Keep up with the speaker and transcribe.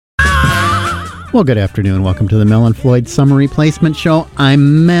Well, good afternoon. Welcome to the Mel and Floyd Summer Replacement Show.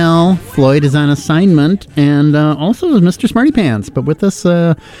 I'm Mel. Floyd is on assignment, and also is Mr. Smarty Pants. But with us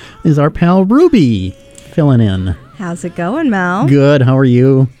is our pal Ruby, filling in. How's it going, Mel? Good. How are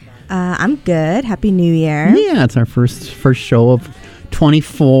you? I'm good. Happy New Year. Yeah, it's our first show of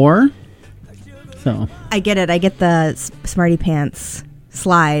 24. So I get it. I get the Smarty Pants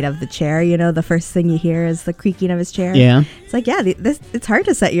slide of the chair. You know, the first thing you hear is the creaking of his chair. Yeah. It's like, yeah, it's hard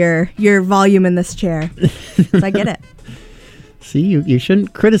to set your volume in this chair. So I get it. See, you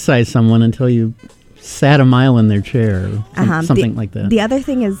shouldn't criticize someone until you sat a mile in their chair. Something like that. The other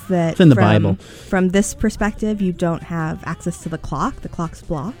thing is that it's in the Bible. From this perspective, you don't have access to the clock. The clock's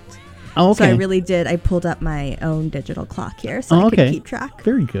blocked. Oh, okay. So I pulled up my own digital clock here so I could keep track.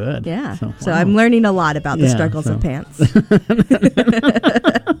 Very good. Yeah. So wow. I'm learning a lot about the struggles of pants.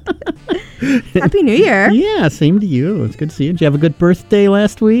 Happy New Year. Yeah, same to you. It's good to see you. Did you have a good birthday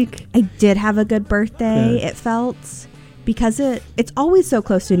last week? I did have a good birthday. Good. It felt, because it's always so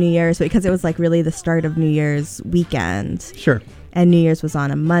close to New Year's, but because it was like really the start of New Year's weekend. Sure. And New Year's was on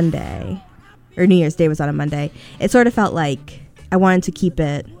a Monday, or New Year's Day was on a Monday. It sort of felt like I wanted to keep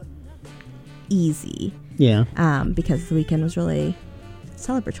it easy. Yeah. Because the weekend was really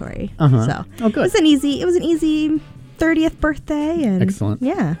celebratory. Uh-huh. So oh, good. It was an easy 30th birthday. And excellent.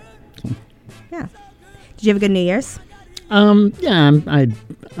 Yeah. Yeah. Did you have a good New Year's? Yeah,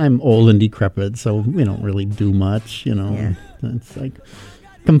 I'm old and decrepit, so we don't really do much, you know. Yeah. It's like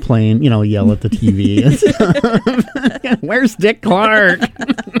complain, yell at the TV. Where's Dick Clark?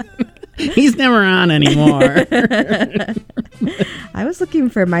 He's never on anymore. I was looking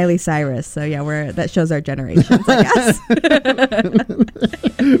for Miley Cyrus, so yeah, that shows our generations, I guess.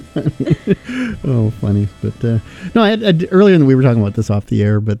 Oh, funny. But no, earlier we were talking about this off the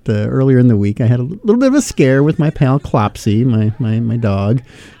air, but earlier in the week I had a little bit of a scare with my pal Clopsy, my dog.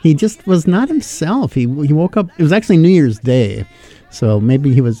 He just was not himself. He woke up. It was actually New Year's Day. So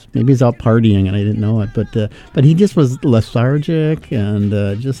maybe he's out partying and I didn't know it, but he just was lethargic and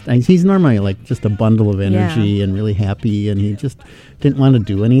he's normally like just a bundle of energy and really happy, and he just didn't want to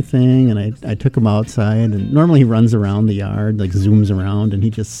do anything. And I took him outside, and normally he runs around the yard, like zooms around, and he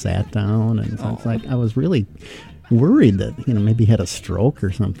just sat down, and so it's like I was really worried that maybe he had a stroke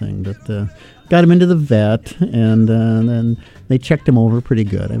or something, but got him into the vet, and then they checked him over pretty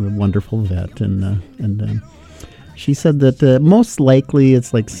good. I have a wonderful vet, and she said that most likely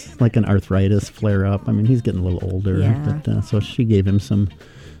it's like an arthritis flare-up. I mean, he's getting a little older. Yeah. But, so she gave him some,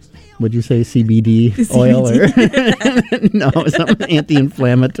 what'd you say, CBD oil? Or no, some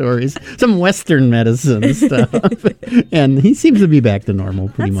anti-inflammatories, some Western medicine stuff. And he seems to be back to normal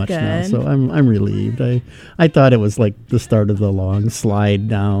pretty much now. So I'm relieved. I thought it was like the start of the long slide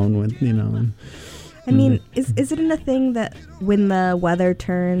down with, I mean, is it a thing that when the weather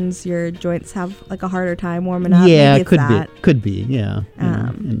turns, your joints have like a harder time warming up? Yeah, it could be. Yeah.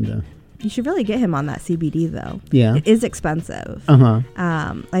 You should really get him on that CBD though. Yeah, it is expensive.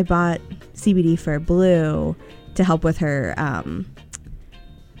 I bought CBD for Blue to help with her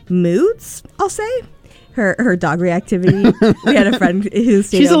moods, I'll say. Her dog reactivity. We had a friend who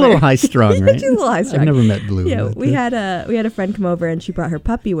stayed She's over. a little high strung, right? She's a little high strung. I've never met Blue. Yeah, we had a friend come over and she brought her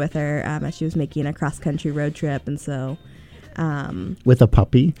puppy with her as she was making a cross country road trip, and so with a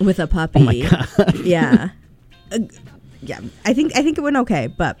puppy. With a puppy. Oh my God. Yeah. Yeah. I think it went okay,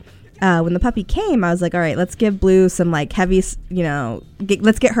 but when the puppy came, I was like, all right, let's give Blue some like heavy,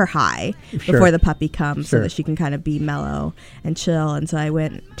 let's get her high before the puppy comes so that she can kind of be mellow and chill. And so I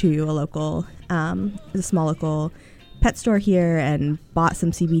went to a small local pet store here and bought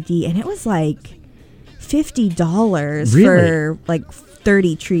some CBD, and it was like $50 for like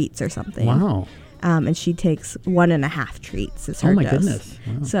 30 treats or something. Wow. And she takes 1.5 treats is her Oh my dose. goodness.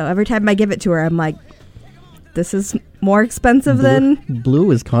 Wow. So every time I give it to her, I'm like, this is more expensive than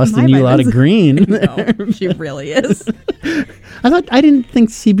Blue is costing you a lot of green. No, she really is. I didn't think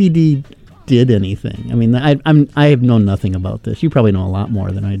CBD did anything. I mean, I have known nothing about this. You probably know a lot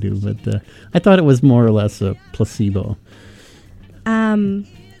more than I do, but I thought it was more or less a placebo. I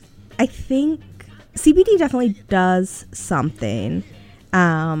think CBD definitely does something,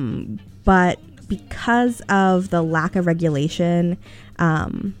 but because of the lack of regulation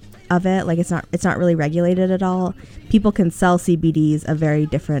of it, like it's not really regulated at all. People can sell CBDs of very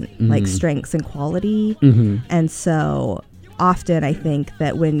different like strengths and quality, and so often I think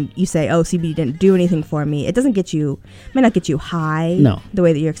that when you say, "Oh, CBD didn't do anything for me," it might not get you high. No. The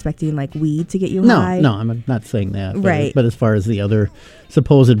way that you're expecting like weed to get you No, high. no, I'm not saying that. Right. But as far as the other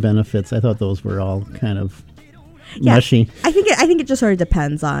supposed benefits, I thought those were all kind of mushy. I think it just sort of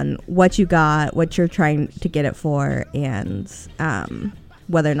depends on what you got, what you're trying to get it for, and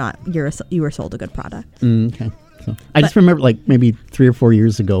whether or not you were sold a good product. Okay. So I just remember, like, maybe 3 or 4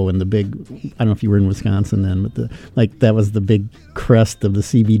 years ago, when the big, I don't know if you were in Wisconsin then, but that was the big crest of the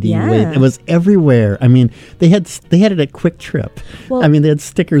CBD wave. It was everywhere. I mean, they had it at Quick Trip. Well, I mean, they had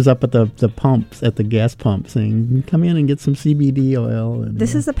stickers up at the pumps, at the gas pump, saying, "Come in and get some CBD oil." And,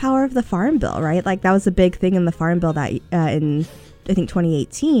 this is the power of the Farm Bill, right? Like, that was a big thing in the Farm Bill that in I think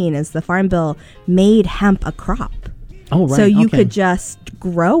 2018 is the Farm Bill made hemp a crop. Oh, right. So you could just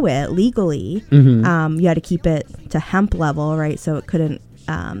grow it legally. Mm-hmm. You had to keep it to hemp level, right? So it couldn't,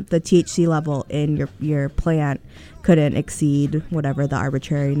 the THC level in your plant couldn't exceed whatever the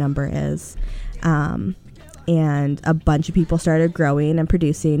arbitrary number is. And a bunch of people started growing and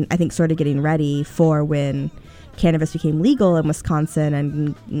producing, I think sort of getting ready for when cannabis became legal in Wisconsin.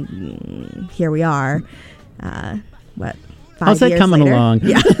 And here we are, 5 How's that years coming later? along?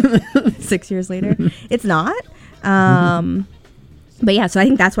 Yeah. 6 years later. It's not. But yeah, so I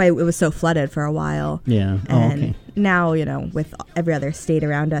think that's why it was so flooded for a while. Yeah. And now, with every other state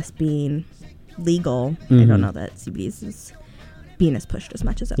around us being legal, I don't know that CBD is being as pushed as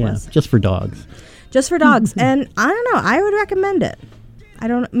much as it was. Just for dogs. Just for dogs. And I don't know, I would recommend it. I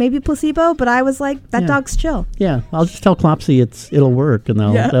don't, maybe placebo, but I was like, that dog's chill. Yeah, I'll just tell Clopsy it'll work, and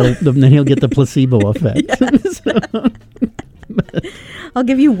then he'll get the placebo effect. I'll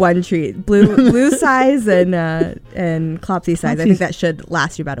give you one treat, blue size and Clopsy size. I think that should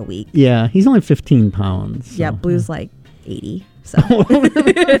last you about a week. Yeah, he's only 15 pounds. So. Yeah, Blue's like 80. So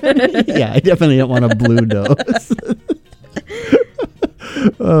yeah, I definitely don't want a blue dose.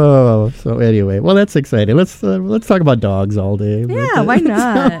 Oh, so anyway, well, that's exciting. Let's talk about dogs all day. Yeah, why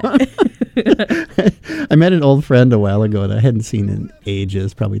not? I met an old friend a while ago that I hadn't seen in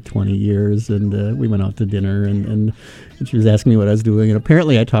ages, probably 20 years, and we went out to dinner, and she was asking me what I was doing, and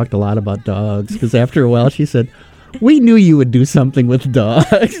apparently I talked a lot about dogs, because after a while she said, "We knew you would do something with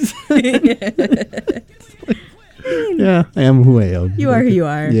dogs." Yeah, I am who I am. You are who you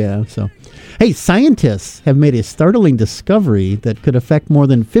are. Yeah, so... Hey, scientists have made a startling discovery that could affect more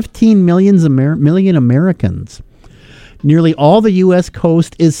than 15 million Americans. Nearly all the U.S.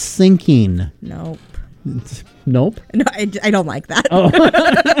 coast is sinking. Nope. Nope? No, I don't like that. Oh,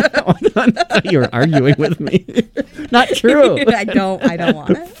 I thought you were arguing with me. Not true. I don't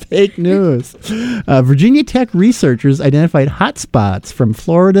want it. Fake news. Virginia Tech researchers identified hotspots from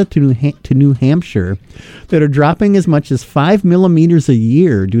Florida to New Hampshire that are dropping as much as 5 millimeters a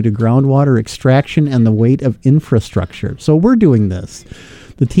year due to groundwater extraction and the weight of infrastructure. So we're doing this.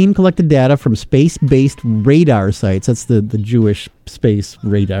 The team collected data from space-based radar sites. That's the Jewish space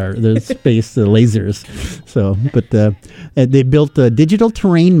radar, the space lasers. So, but they built digital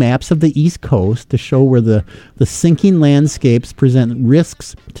terrain maps of the East Coast to show where the sinking landscapes present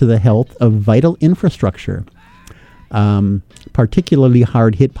risks to the health of vital infrastructure. Particularly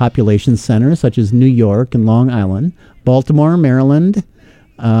hard-hit population centers such as New York and Long Island, Baltimore, Maryland,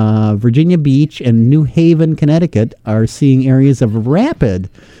 Virginia Beach, and New Haven, Connecticut are seeing areas of rapid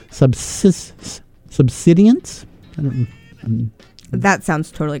subsidence. That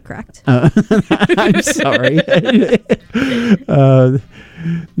sounds totally correct. I'm sorry.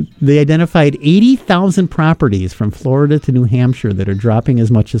 They identified 80,000 properties from Florida to New Hampshire that are dropping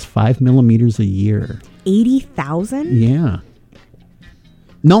as much as 5 millimeters a year. 80,000? Yeah.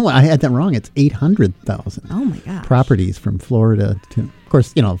 No, I had that wrong. It's 800,000. Oh my gosh. Properties from Florida to, of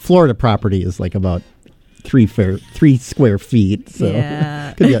course, Florida property is like about 3 square feet. So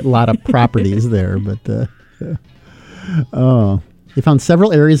could be a lot of properties there, but they found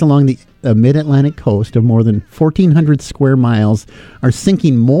several areas along the mid-Atlantic coast of more than 1,400 square miles are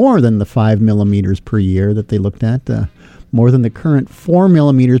sinking more than the 5 millimeters per year that they looked at, more than the current 4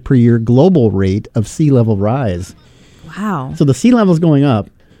 millimeters per year global rate of sea level rise. Wow. So the sea level is going up,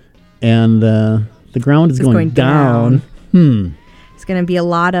 and the ground is going down. It's going to be a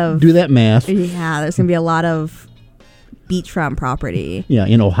lot of... Do that math. Yeah, there's going to be a lot of beachfront property. Yeah,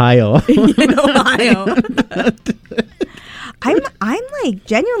 in Ohio. In Ohio. I'm like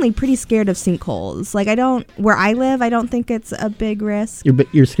genuinely pretty scared of sinkholes. Like where I live, I don't think it's a big risk.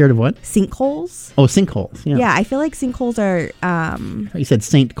 You're scared of what? Sinkholes. Oh, sinkholes. Yeah. Yeah, I feel like sinkholes are. You said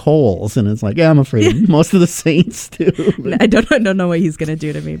St. Coles, and it's like, yeah, I'm afraid most of the saints do. I don't know what he's gonna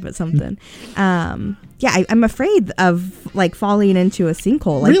do to me, but something. Yeah, I'm afraid of like falling into a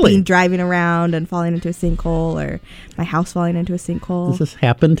sinkhole, like being driving around and falling into a sinkhole, or my house falling into a sinkhole. Has this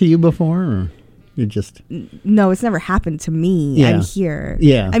happened to you before? Or? You just... No, it's never happened to me. Yeah. I'm here.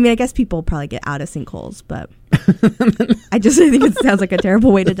 Yeah. I mean, I guess people probably get out of sinkholes, but I think it sounds like a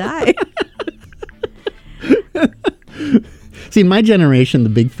terrible way to die. See, in my generation, the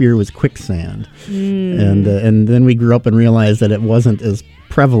big fear was quicksand, and then we grew up and realized that it wasn't as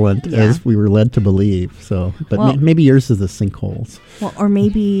prevalent as we were led to believe. So, but maybe yours is the sinkholes. Well, or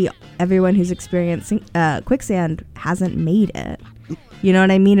maybe everyone who's experiencing quicksand hasn't made it. You know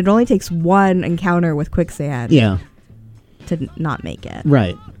what I mean? It only takes one encounter with quicksand. Yeah. To not make it.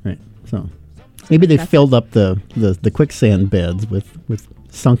 Right. So maybe they filled up the quicksand beds with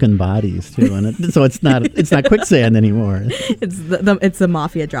sunken bodies too, and so it's not quicksand anymore. It's the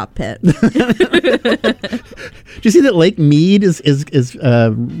mafia drop pit. Do you see that Lake Mead is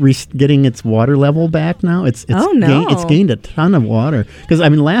getting its water level back now? It's gained a ton of water because I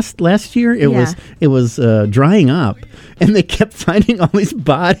mean last year it was drying up, and they kept finding all these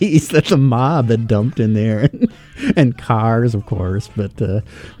bodies that the mob had dumped in there, and cars, of course. But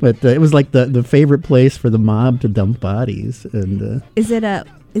it was like the favorite place for the mob to dump bodies. And is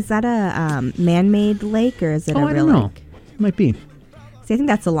that a man-made lake, or is it a real I don't know. lake? It might be. See, I think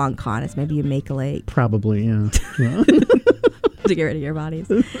that's the long con. Is maybe you make a lake. Probably, yeah. To get rid of your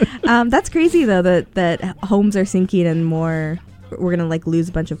bodies. That's crazy though that homes are sinking and more. We're gonna lose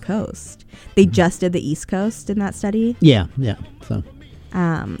a bunch of coast. They just did the East Coast in that study. Yeah. So,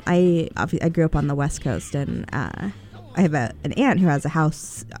 I grew up on the West Coast, and I have an aunt who has a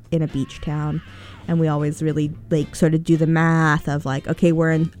house in a beach town, and we always really sort of do the math of okay,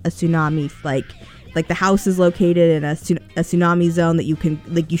 we're in a tsunami, like the house is located in a tsunami zone that you can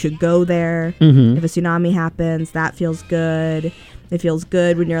you should go there. Mm-hmm. If a tsunami happens, that feels good. It feels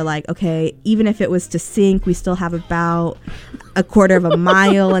good when you're okay, even if it was to sink, we still have about a quarter of a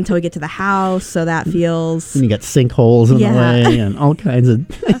mile until we get to the house, so that feels. And you got sinkholes in the way and all kinds of.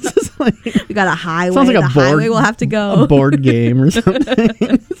 It's just we got a highway. Sounds like highway we'll have to go. A board game or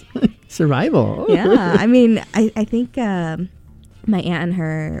something. Survival. Yeah, I mean, I think my aunt and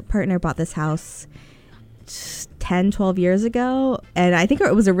her partner bought this house 10, 12 years ago, and I think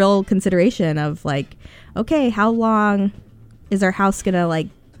it was a real consideration of okay, how long is our house gonna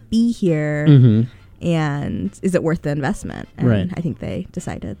be here, and is it worth the investment? And right. I think they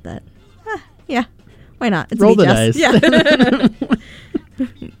decided that yeah, why not? It's roll the dice. Yeah.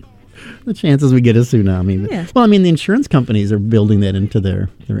 The chances we get a tsunami. Yeah. Well, I mean, the insurance companies are building that into their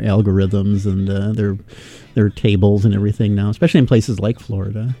algorithms and their tables and everything now, especially in places like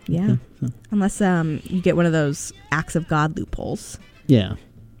Florida. Yeah. Unless you get one of those acts of God loopholes. Yeah.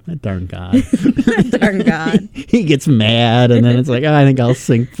 That darn God. Darn God. He gets mad, and then it's I think I'll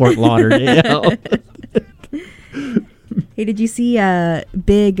sink Fort Lauderdale. Hey, did you see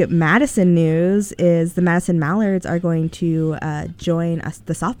big Madison news is the Madison Mallards are going to join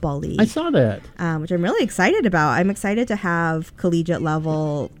the softball league. I saw that. Which I'm really excited about. I'm excited to have collegiate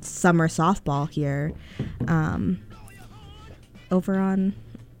level summer softball here over on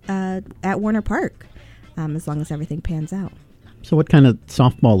at Warner Park, as long as everything pans out. So what kind of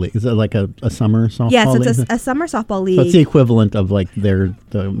softball league? Is it like a summer softball league? Yes, it's a summer softball league. So it's the equivalent of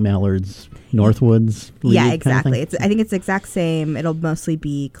the Mallards Northwoods league? Yeah, exactly. I think it's the exact same. It'll mostly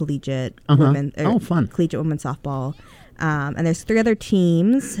be collegiate women. Fun. Collegiate women's softball. And there's 3 other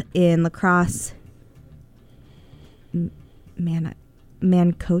teams in lacrosse.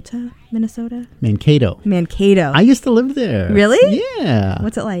 Mankato, Minnesota? Mankato. I used to live there. Really? Yeah.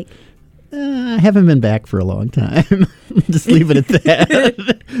 What's it like? I haven't been back for a long time. Just leave it at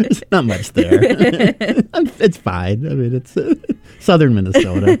that. There's not much there. It's fine. I mean, it's southern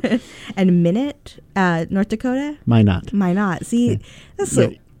Minnesota. And Minot, North Dakota? Minot. See, that's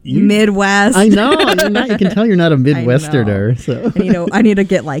Midwest. I know. You can tell you're not a Midwesterner. So I need to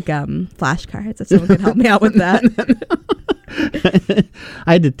get flashcards if someone can help me out with that.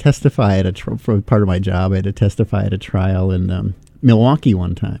 I had to testify for part of my job. I had to testify at a trial in Milwaukee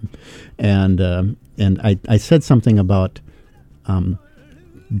one time, and I said something about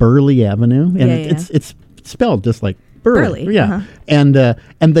Burley Avenue, and it's spelled just like Burley. Yeah. Uh-huh.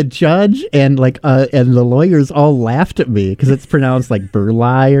 And the judge and the lawyers all laughed at me because it's pronounced like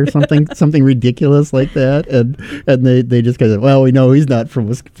Burley or something ridiculous like that, and they just kind of, well, we know he's not from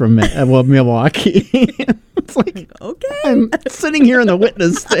Milwaukee. It's okay, I'm sitting here in the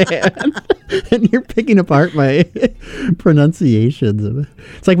witness stand, and you're picking apart my pronunciations.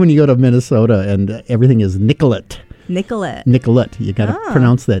 It's like when you go to Minnesota and everything is Nicollet. You got to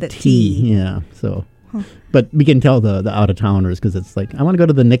pronounce that T. Yeah. So, but we can tell the out-of-towners because it's I want to go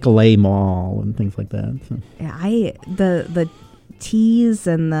to the Nicolay Mall and things like that. So. Yeah, the T's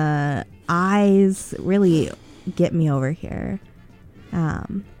and the I's really get me over here.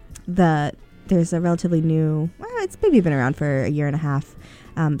 There's a relatively new, it's maybe been around for a year and a half,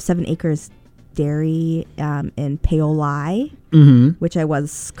 7 Acres dairy in Paoli, which I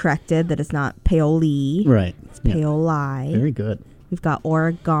was corrected that it's not Paoli. Right. It's Paoli. Very good. We've got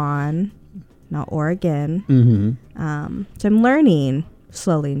Oregon, not Oregon. So I'm learning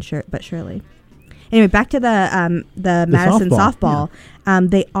slowly but surely. Anyway, back to the Madison softball.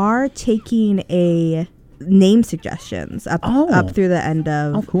 They are taking a name suggestions up through the end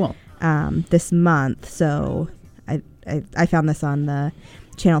of this month. So I found this on the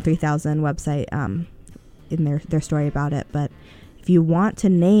Channel 3000 website in their story about it. But if you want to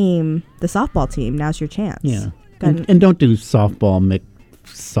name the softball team, now's your chance. Yeah, and don't do softball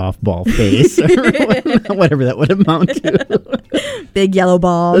face or whatever that would amount to. Big yellow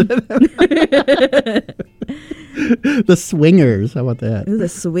ball. The Swingers. How about that? Ooh, the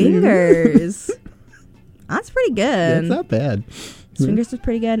Swingers. That's pretty good. Yeah, it's not bad. Swingers was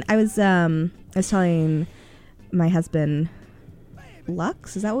pretty good. I was telling my husband,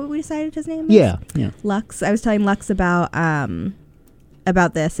 Lux. Is that what we decided his name is? Yeah. Lux. I was telling Lux about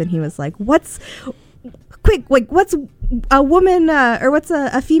this, and he was like, "What's a woman or what's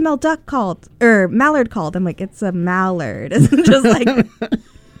a female duck called or mallard called?" I'm like, "It's a mallard." It's just like.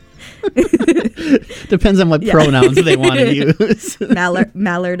 Depends on what pronouns they want to use.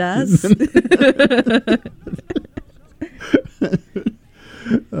 Mallard us.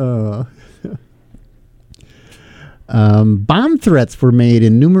 Bomb threats were made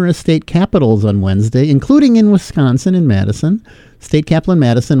in numerous state capitals on Wednesday, including in Wisconsin and Madison. State capital in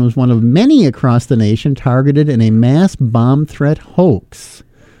Madison was one of many across the nation targeted in a mass bomb threat hoax.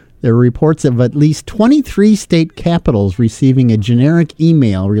 There were reports of at least 23 state capitals receiving a generic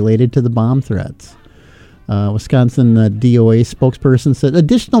email related to the bomb threats. Wisconsin DOA spokesperson said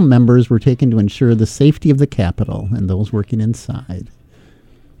additional members were taken to ensure the safety of the Capitol and those working inside.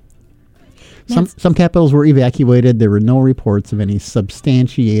 Some capitals were evacuated. There were no reports of any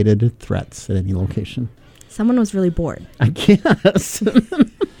substantiated threats at any location. Someone was really bored. I guess.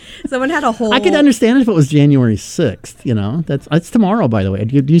 Someone had a whole... I could understand if it was January 6th, you know. That's tomorrow, by the way.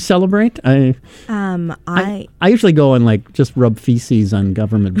 Do you celebrate? I usually go and just rub feces on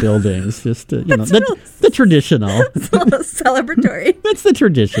government buildings, just to, the traditional. Celebratory. That's the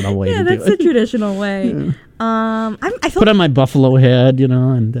traditional way to do it. Yeah, that's the traditional way. Yeah. I feel put on my buffalo head,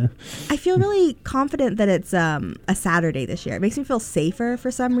 and I feel really confident that it's a Saturday this year. It makes me feel safer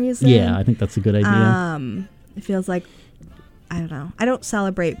for some reason. Yeah, I think that's a good idea. It feels like, I don't know. I don't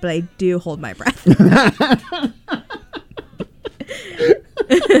celebrate, but I do hold my breath.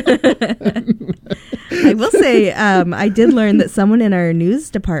 I will say I did learn that someone in our news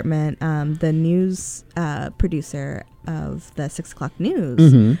department, the news producer of the 6 o'clock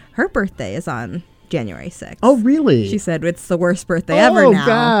news, her birthday is on January 6th. Oh, really? She said it's the worst birthday ever now. Oh,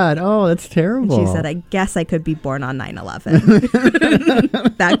 God. Oh, that's terrible. And she said, I guess I could be born on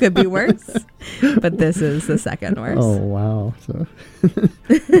 9/11. That could be worse. But this is the second worst. Oh, wow. So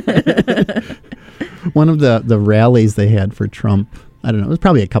one of the rallies they had for Trump, I don't know, it was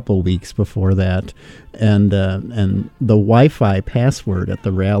probably a couple of weeks before that. And the Wi-Fi password at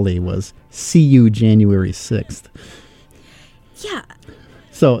the rally was "See you January 6th." Yeah.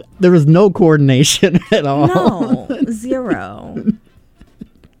 So there was no coordination at all. No, zero.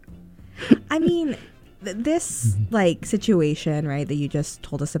 I mean, this situation, right, that you just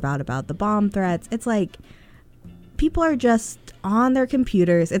told us about the bomb threats, it's like people are just on their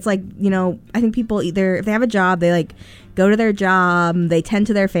computers. It's like, I think people either, if they have a job, they go to their job, they tend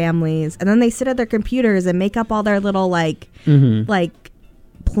to their families, and then they sit at their computers and make up all their little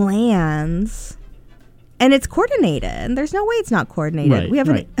plans. And it's coordinated. And there's no way it's not coordinated. Right, we have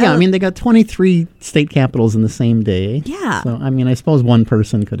right. I mean, they got 23 state capitals in the same day. Yeah. So, I mean, I suppose one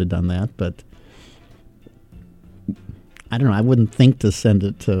person could have done that, but I don't know. I wouldn't think to send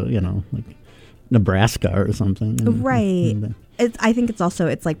it to, Nebraska or something. Right. I think it's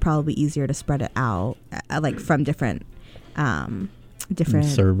probably easier to spread it out, from different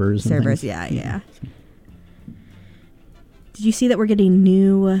servers. Yeah. Did you see that we're getting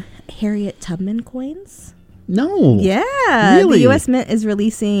new Harriet Tubman coins? No. Yeah. Really? The U.S. Mint is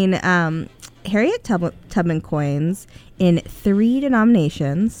releasing Harriet Tubman coins in 3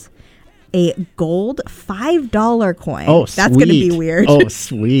 denominations. A gold $5 coin. Oh, sweet. That's going to be weird. Oh,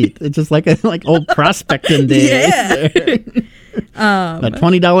 sweet. It's just like old prospecting days. Yeah. A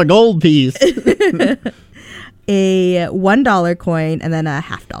 $20 gold piece. A $1 coin and then a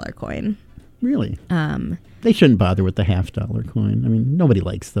 $50 coin. Really? They shouldn't bother with the $50 coin. I mean, nobody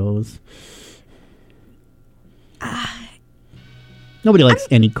likes those. Nobody likes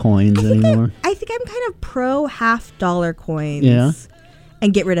any coins anymore. I think I'm kind of pro $50 coins. Yeah.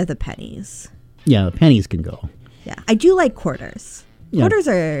 And get rid of the pennies. Yeah, the pennies can go. Yeah. I do like quarters. Yeah. Quarters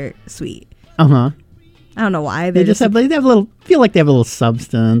are sweet. Uh-huh. I don't know why. They have a little, feel like they have a little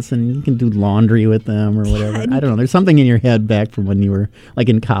substance, and you can do laundry with them or whatever. I don't know. There's something in your head back from when you were like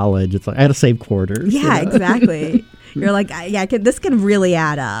in college. It's like, I had to save quarters. Yeah, you know? Exactly. You're like, yeah, this can really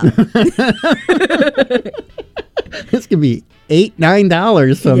add up. This could be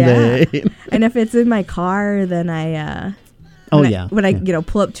 $8-9 someday. Yeah. And if it's in my car, then I when I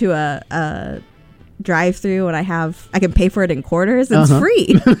pull up to a drive-through and I can pay for it in quarters, it's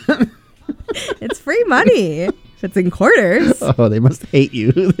free. It's free money if it's in quarters. Oh, they must hate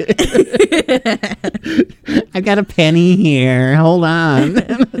you. I've got a penny here. Hold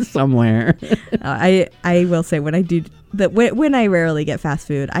on. Somewhere. I will say when I do that, when I rarely get fast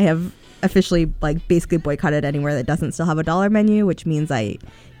food, I have officially like basically boycotted anywhere that doesn't still have a dollar menu, which means I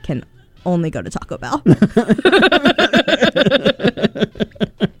can only go to Taco Bell.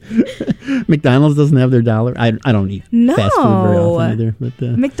 McDonald's doesn't have their dollar. I don't eat fast food very often either. But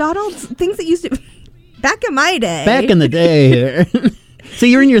McDonald's, things that used to back in my day. Back in the day. So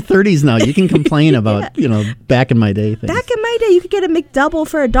you're in your 30s now. You can complain about back in my day things. Back in my day, you could get a McDouble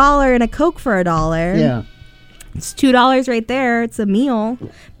for $1 and a Coke for $1. Yeah. It's $2 right there. It's a meal,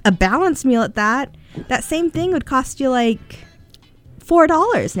 a balanced meal at that. That same thing would cost you like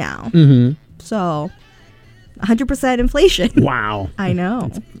 $4 now. Mm-hmm. So 100% inflation. Wow. I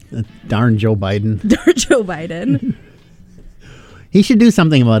know. Darn Joe Biden. Darn Joe Biden. He should do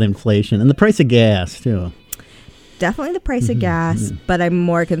something about inflation and the price of gas too. Definitely the price of gas, but I'm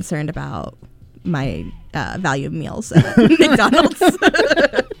more concerned about my value of meals at McDonald's.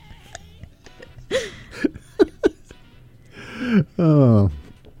 Oh.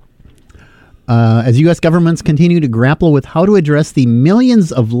 As U.S. governments continue to grapple with how to address the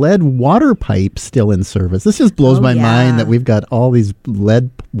millions of lead water pipes still in service. This just blows my mind that we've got all these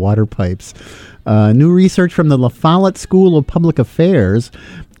lead water pipes. New research from the La Follette School of Public Affairs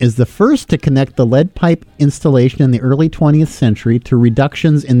is the first to connect the lead pipe installation in the early 20th century to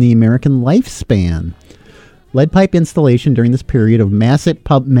reductions in the American lifespan. Lead pipe installation during this period of massive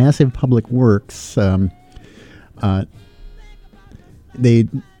public works,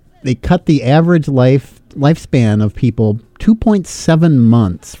 they cut the average lifespan of people 2.7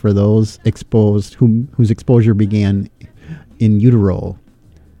 months for those exposed whose exposure began in utero.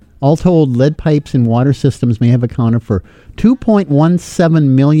 All told, lead pipes in water systems may have accounted for 2.17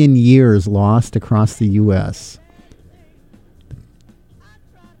 million years lost across the U.S.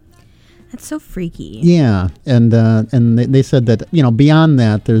 That's so freaky. Yeah, and they said that beyond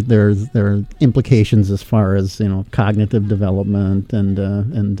that there are implications as far as cognitive development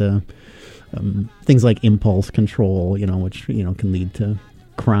and things like impulse control, which can lead to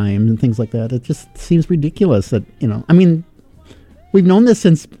crime and things like that. It just seems ridiculous that we've known this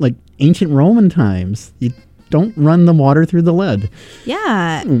since like ancient Roman times. You don't run the water through the lead.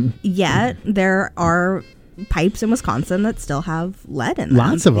 Yeah, yet there are pipes in Wisconsin that still have lead in them.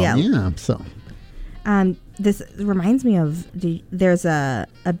 Lots of them, yeah. So, this reminds me of there's a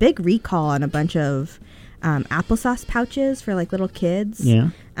big recall on a bunch of applesauce pouches for like little kids.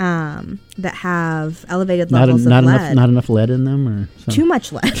 Yeah. That have elevated levels of lead. Not enough lead in them, or something? Too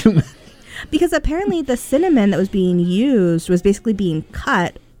much lead. Because apparently the cinnamon that was being used was basically being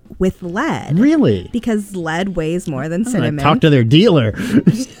cut with lead. Really? Because lead weighs more than cinnamon. Talk to their dealer.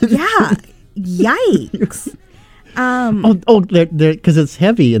 Yeah. Yikes. Because it's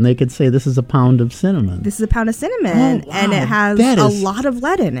heavy, and they could say this is a pound of cinnamon. This is a pound of cinnamon, and it has a lot of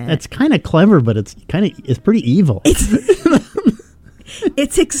lead in it. It's kind of clever, but it's pretty evil.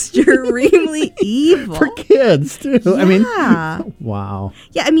 It's extremely evil for kids too. Yeah. Wow.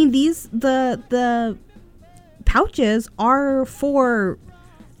 Yeah, the pouches are for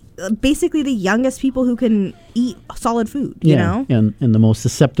basically the youngest people who can eat solid food, you know? And the most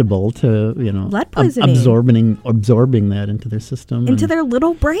susceptible to, lead poisoning. Absorbing that into their system. Into their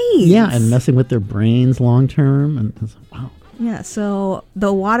little brains. Yeah, and messing with their brains long term. And wow. Yeah, so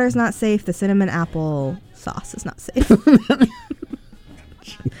the water's not safe. The cinnamon apple sauce is not safe.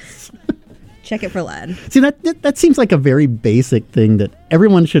 Check it for lead. See, that seems like a very basic thing that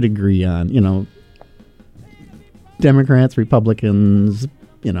everyone should agree on. Democrats, Republicans,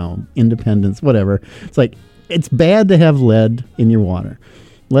 independents, whatever. It's like, it's bad to have lead in your water.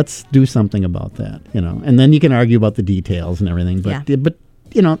 Let's do something about that, And then you can argue about the details and everything, but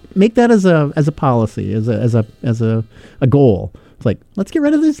make that as a policy, as a goal. It's like, let's get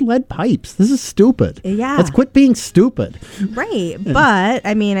rid of these lead pipes. This is stupid. Yeah. Let's quit being stupid. Right. But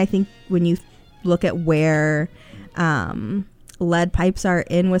I think when you look at where lead pipes are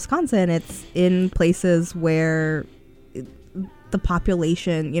in Wisconsin, it's in places where the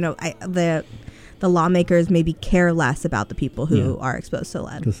population, the the lawmakers maybe care less about the people who are exposed to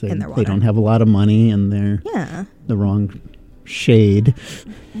lead in their water. They don't have a lot of money and they're the wrong shade,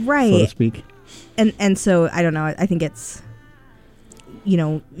 right, so to speak. And so I don't know. I think it's,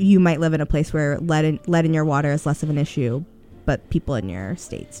 you might live in a place where lead in your water is less of an issue, but people in your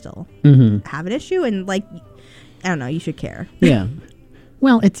state still have an issue, and I don't know. You should care. Yeah.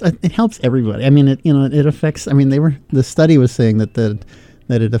 Well, it helps everybody. I mean, it affects. I mean, the study was saying that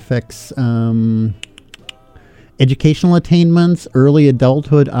it affects educational attainments, early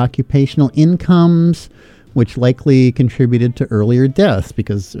adulthood, occupational incomes, which likely contributed to earlier deaths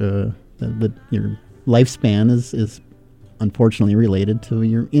because your lifespan is unfortunately related to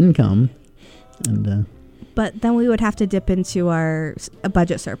your income, and. But then we would have to dip into our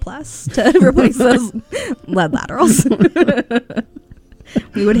budget surplus to replace those lead laterals.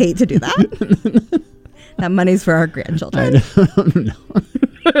 We would hate to do that. That money's for our grandchildren. I don't know.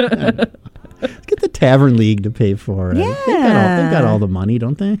 Get the Tavern League to pay for it. Yeah. They've got all the money,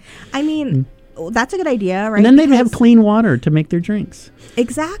 don't they? I mean, that's a good idea, right? And then they'd have clean water to make their drinks.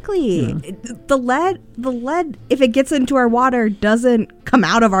 Exactly. Yeah. The lead, if it gets into our water, doesn't come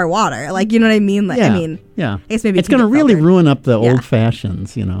out of our water. You know what I mean? I guess maybe it's going to really ruin up the old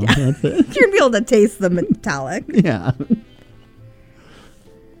fashions, Yeah. You're going to be able to taste the metallic. Yeah.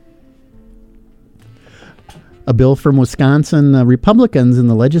 A bill from Wisconsin Republicans in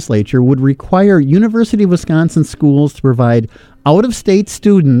the legislature would require University of Wisconsin schools to provide out-of-state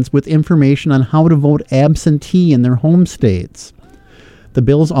students with information on how to vote absentee in their home states. The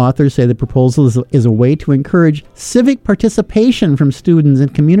bill's authors say the proposal is a way to encourage civic participation from students in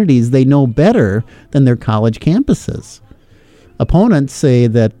communities they know better than their college campuses. Opponents say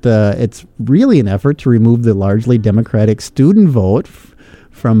that it's really an effort to remove the largely Democratic student vote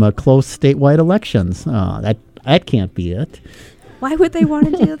from close statewide elections. That can't be it. Why would they want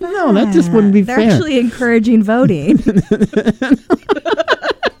to do that? No, that just wouldn't be fair. They're actually encouraging voting.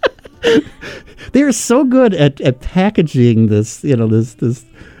 They're so good at packaging this, these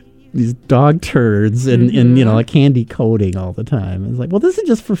dog turds in a candy coating all the time. It's like, well, this is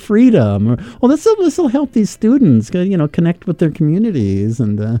just for freedom, or well, this will help these students, connect with their communities.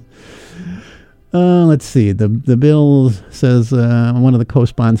 And let's see, the bill says one of the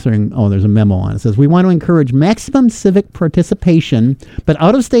co-sponsoring. Oh, there's a memo on it. It says we want to encourage maximum civic participation, but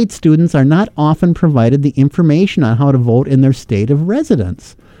out-of-state students are not often provided the information on how to vote in their state of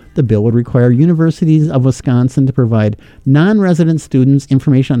residence. The bill would require universities of Wisconsin to provide non-resident students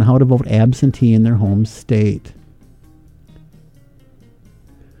information on how to vote absentee in their home state.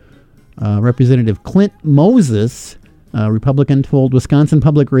 Representative Clint Moses, Republican, told Wisconsin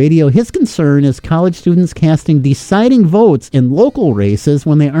Public Radio his concern is college students casting deciding votes in local races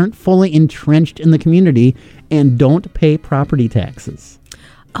when they aren't fully entrenched in the community and don't pay property taxes.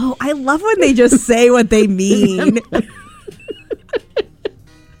 Oh, I love when they just say what they mean.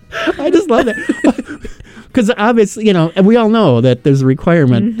 I just love that. Because obviously, and we all know that there's a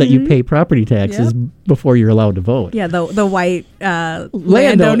requirement that you pay property taxes before you're allowed to vote. Yeah, the white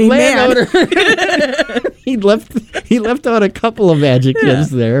landowning man. He left out a couple of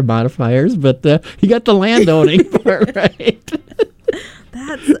adjectives there, modifiers, but he got the landowning part right.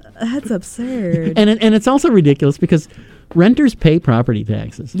 That's absurd. And it's also ridiculous because renters pay property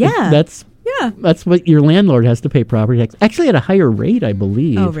taxes. Yeah. That's what your landlord has to pay property tax. Actually, at a higher rate, I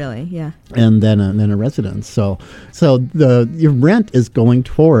believe. Oh, really? Yeah. And then a residence. So your rent is going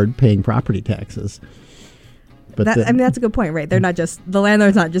toward paying property taxes. But that's a good point, right? They're not just the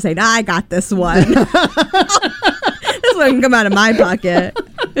landlord's not just saying, I got this one. This one can come out of my pocket.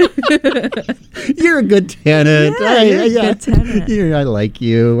 You're a good tenant. You're a good tenant. I like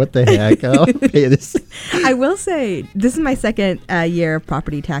you. What the heck? I'll pay this. I will say, this is my second year of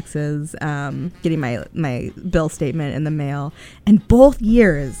property taxes, getting my bill statement in the mail. And both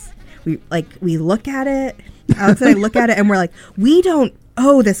years, we look at it. Alex and I look at it and we're like, we don't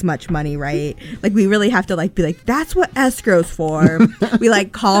owe this much money, right? We really have to be like, that's what escrow's for. We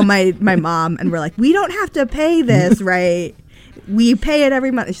call my mom and we're like, we don't have to pay this, right? We pay it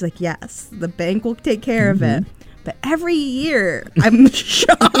every month. And she's like, yes, the bank will take care of it. But every year, I'm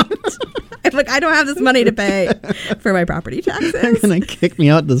shocked. I'm like, I don't have this money to pay for my property taxes. They're going to kick me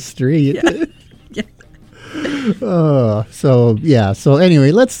out the street. Yeah. So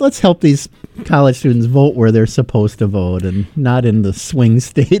anyway, let's help these college students vote where they're supposed to vote and not in the swing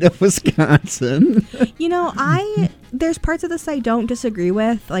state of Wisconsin. There's parts of this I don't disagree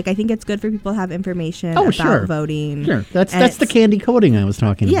with. I think it's good for people to have information about voting. Sure. That's the candy coating I was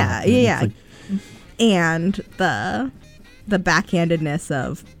talking about. Yeah. And the backhandedness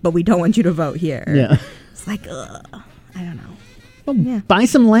of, but we don't want you to vote here. Yeah. It's I don't know. Well, buy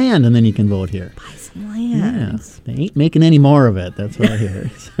some land and then you can vote here. Buy some land. Yes. They ain't making any more of it. That's what I hear.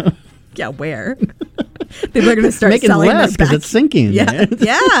 So. Yeah, where? People are going to start making selling less because it's sinking. Yeah, Man.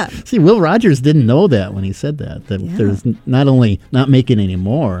 yeah. See, Will Rogers didn't know that when he said that. There's not only not making any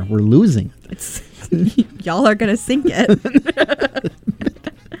more, we're losing it. Y'all are going to sink it.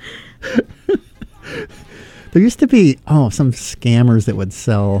 There used to be some scammers that would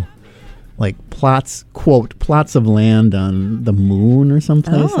sell like plots of land on the moon or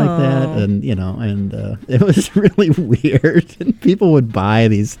someplace like that, and it was really weird. And people would buy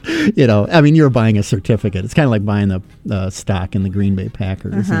these, you were buying a certificate. It's kind of like buying the stock in the Green Bay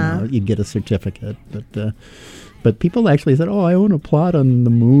Packers. You'd get a certificate, but people actually said, "Oh, I own a plot on the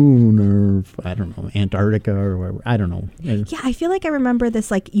moon, or I don't know, Antarctica, or wherever. I don't know." Yeah, I feel like I remember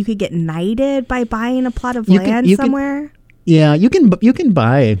this. Like, you could get knighted by buying a plot of land somewhere. Yeah, you can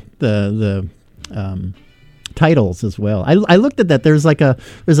buy the titles as well. I looked at that. There's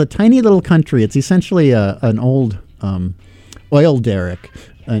a tiny little country. It's essentially an old oil derrick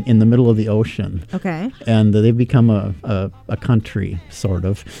in the middle of the ocean. Okay. And they've become a country, sort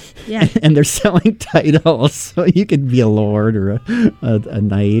of. Yeah. And they're selling titles, so you could be a lord or a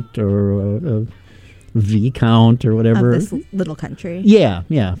knight or a viscount or whatever. Of this little country. Yeah,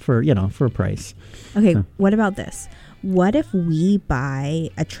 for a price. Okay, what about this? What if we buy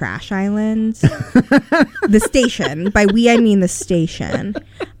a trash island? The station. By we, I mean the station.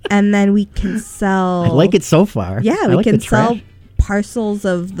 And then we can sell... I like it so far. Yeah, we can sell parcels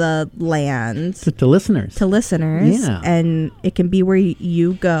of the land. To listeners. Yeah. And it can be where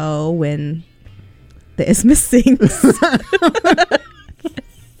you go when the isthmus sinks.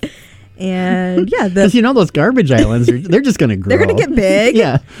 And yeah, because those garbage islands they're just going to grow. They're going to get big.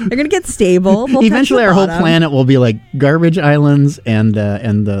 Yeah, they're going to get stable. Eventually, our whole planet will be like garbage islands and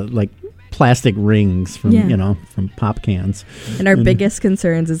the like plastic rings from pop cans. And our biggest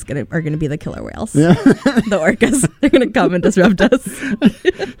concerns are going to be the killer whales. Yeah. The orcas. They're going to come and disrupt us.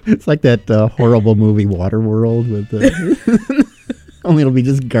 It's like that horrible movie Waterworld with only it'll be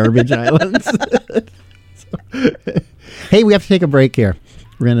just garbage islands. Hey, we have to take a break here.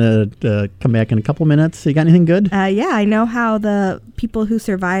 We're going to come back in a couple minutes. You got anything good? Yeah, I know how the people who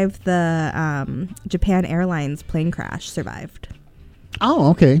survived the Japan Airlines plane crash survived.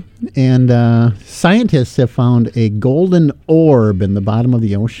 Oh, okay. And scientists have found a golden orb in the bottom of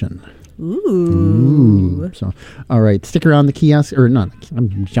the ocean. Ooh. So, all right. Stick around the kiosk. Or not.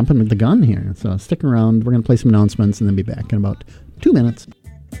 I'm jumping with the gun here. So stick around. We're going to play some announcements and then be back in about 2 minutes.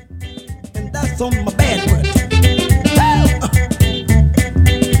 And that's on my bad word.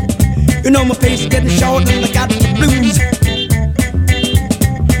 My face getting short and I got the blues.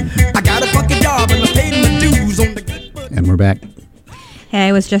 I got a funky job and I paid my dues on the good foot. And we're back. Hey,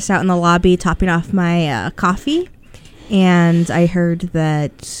 I was just out in the lobby topping off my coffee, and I heard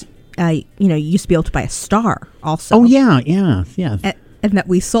that you used to be able to buy a star also. Oh yeah. And that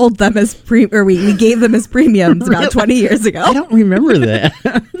we sold them as we gave them as premiums about 20 years ago. I don't remember that.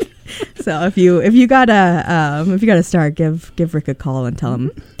 So if you got a star, give Rick a call and tell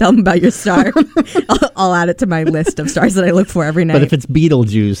him about your star. I'll add it to my list of stars that I look for every night. But if it's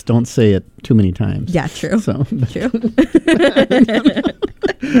Beetlejuice, don't say it too many times. Yeah, true. So true.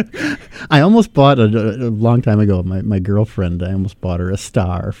 I almost bought a long time ago. My girlfriend, I almost bought her a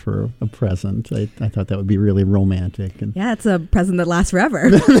star for a present. I thought that would be really romantic. And yeah, it's a present that lasts forever.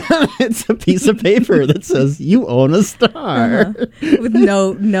 It's a piece of paper that says you own a star with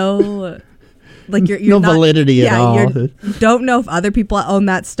no like you're no not, validity at all. You don't know if other people own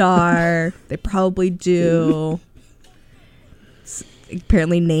that star. They probably do. It's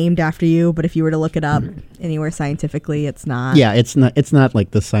apparently named after you, but if you were to look it up anywhere scientifically, it's not. Yeah, it's not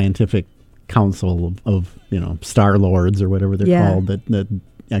like the scientific council of star lords or whatever they're called that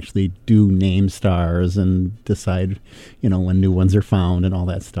actually do name stars and decide when new ones are found and all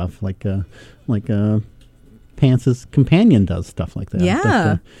that stuff like Pance's companion does stuff like that. Yeah.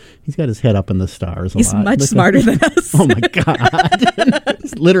 But, he's got his head up in the stars a lot. He's much smarter than us. Oh, my God.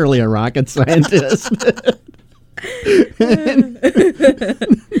 He's literally a rocket scientist.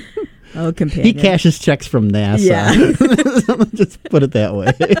 Oh, companion. He cashes checks from NASA. Yeah. Just put it that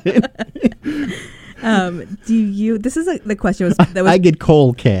way. The question was... I get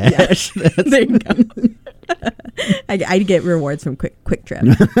coal cash. Yeah. There you go. I get rewards from Quick Trip.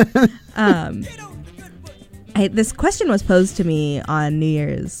 This question was posed to me on New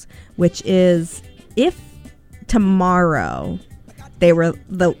Year's, which is, if tomorrow they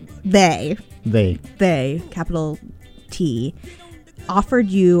capital T, offered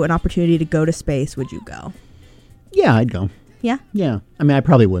you an opportunity to go to space, would you go? Yeah, I'd go. Yeah? Yeah. I mean, I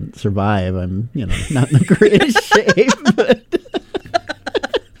probably wouldn't survive. I'm, not in the greatest shape. But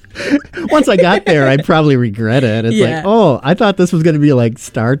once I got there, I'd probably regret it. It's like, oh, I thought this was going to be like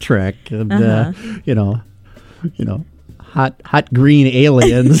Star Trek, and you know, hot green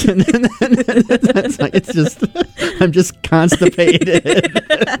aliens, and it's just, I'm just constipated.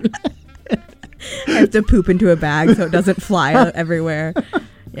 I have to poop into a bag so it doesn't fly out everywhere.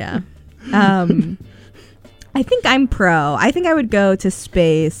 Yeah. I think I'm pro. I think I would go to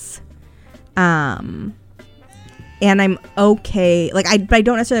space. And I'm okay. Like, I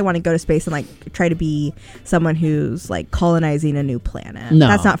don't necessarily want to go to space and like try to be someone who's like colonizing a new planet. No,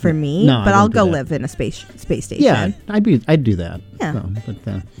 that's not for me. No, but I'll go live in a space station. Yeah, I'd do that. Yeah. So,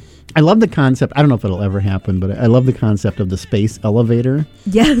 but I love the concept. I don't know if it'll ever happen, but I love the concept of the space elevator.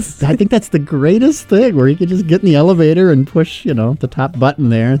 Yes. I think that's the greatest thing, where you can just get in the elevator and push, the top button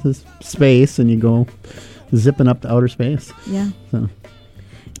there, this space, and you go zipping up to outer space. Yeah. So.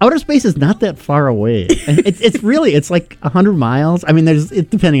 Outer space is not that far away. It's like 100 miles. I mean,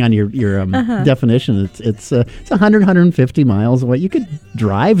 depending on your definition, it's 100, 150 miles away. You could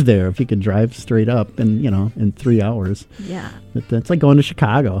drive there if you could drive straight up in 3 hours. Yeah. It's like going to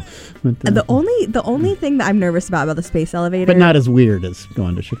Chicago. But, the only thing that I'm nervous about the space elevator, but not as weird as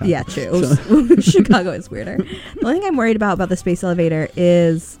going to Chicago. Yeah, true. So. Chicago is weirder. The only thing I'm worried about the space elevator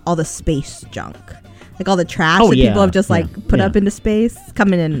is all the space junk. Like all the trash that people have just put up into space,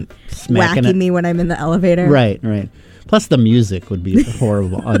 coming and whacking me when I'm in the elevator. Right. Plus the music would be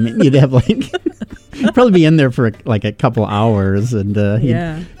horrible. I mean, you'd have you'd probably be in there for a couple hours, and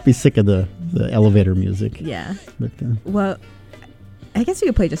you'd be sick of the elevator music. Yeah. But, well, I guess you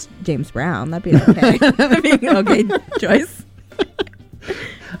could play just James Brown. That'd be okay. That'd be an okay choice.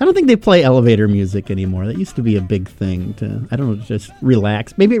 I don't think they play elevator music anymore. That used to be a big thing I don't know, just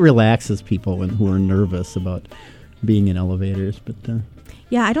relax. Maybe it relaxes people who are nervous about being in elevators. But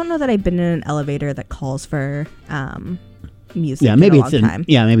yeah, I don't know that I've been in an elevator that calls for music. Yeah, maybe it's time.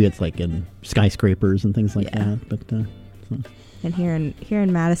 Maybe it's like in skyscrapers and things like that. But and here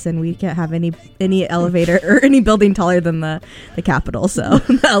in Madison, we can't have any elevator or any building taller than the Capitol. So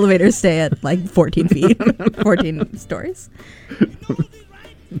the elevators stay at 14 feet, 14 stories.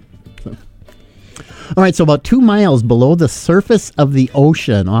 All right, so about 2 miles below the surface of the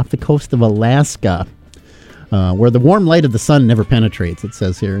ocean off the coast of Alaska, where the warm light of the sun never penetrates, it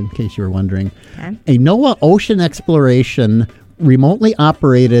says here, in case you were wondering. Okay. A NOAA Ocean Exploration remotely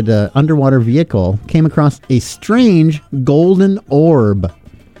operated underwater vehicle came across a strange golden orb.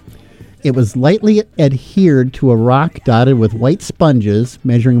 It was lightly adhered to a rock dotted with white sponges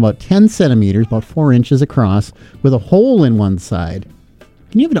measuring about 10 centimeters, about 4 inches across, with a hole in one side.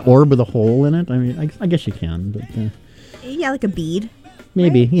 Can you have an orb with a hole in it? I mean, I guess you can. But, yeah, like a bead.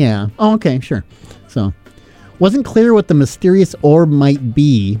 Maybe, right? Yeah. Oh, okay, sure. So, wasn't clear what the mysterious orb might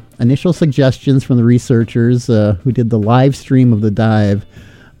be. Initial suggestions from the researchers who did the live stream of the dive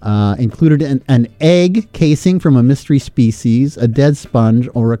included an egg casing from a mystery species, a dead sponge,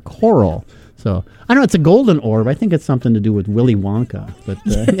 or a coral. So, I know it's a golden orb. I think it's something to do with Willy Wonka. But,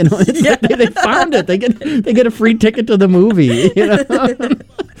 they found it. They get a free ticket to the movie.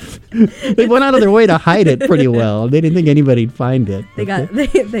 They went out of their way to hide it pretty well. They didn't think anybody'd find it. They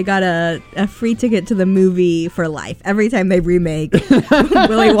got a free ticket to the movie for life. Every time they remake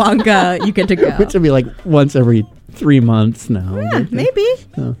Willy Wonka, you get to go. Which would be like once every 3 months now. Yeah, maybe.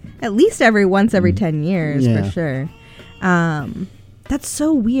 At least once every 10 years, for sure. That's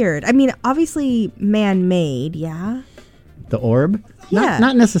so weird. I mean, obviously man-made, yeah? The orb? Yeah.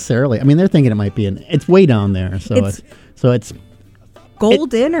 Not necessarily. I mean, they're thinking it might be it's way down there, so it's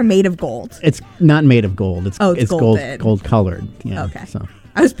golden or made of gold? It's not made of gold. It's golden. gold colored. Yeah. Okay. So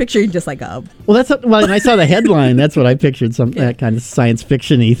I was picturing just like a... Well, when I saw the headline, that's what I pictured, that kind of science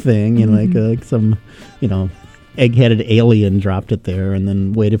fiction-y thing, like some, egg-headed alien dropped it there and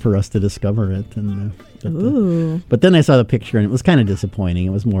then waited for us to discover it. And but then I saw the picture and it was kind of disappointing. It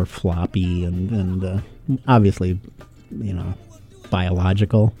was more floppy and obviously,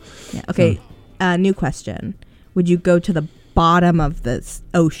 biological. Yeah. Okay. New question. Would you go to the bottom of this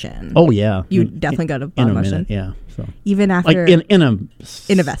ocean? Oh yeah. You definitely go to the bottom of the ocean. Yeah. So even after in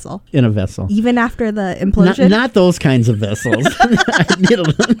a vessel. In a vessel. Even after the implosion? Not those kinds of vessels.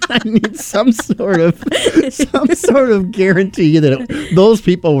 I need some sort of guarantee that those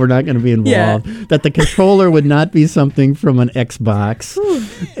people were not going to be involved. Yeah. That the controller would not be something from an Xbox,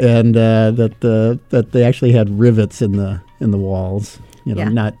 and that they actually had rivets in the walls.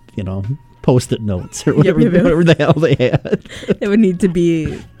 Not Post-it notes or whatever the hell they had. It would need to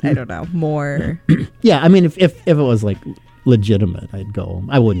be, I don't know, more. Yeah, I mean, if it was like legitimate, I'd go.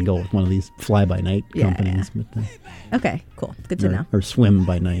 I wouldn't go with one of these fly-by-night companies. Yeah. But, Okay, cool. Good to know. Or swim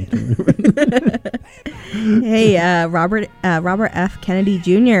by night. Hey, Robert F. Kennedy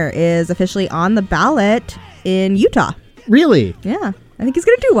Jr. is officially on the ballot in Utah. Really? Yeah, I think he's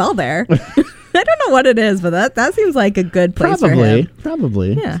going to do well there. I don't know what it is, but that seems like a good place for him.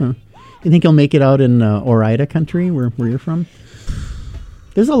 Probably. Yeah. So, you think he'll make it out in Oneida country, where you're from?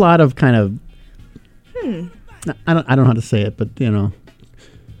 There's a lot of kind of... I don't know how to say it, but,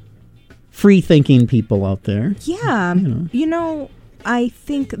 free-thinking people out there. Yeah. I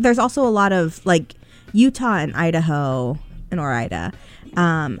think there's also a lot of, like, Utah and Idaho and Oneida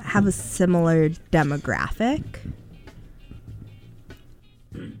have a similar demographic.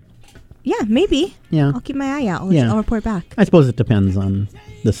 Yeah, maybe. Yeah. I'll keep my eye out. Yeah. I'll report back. I suppose it depends on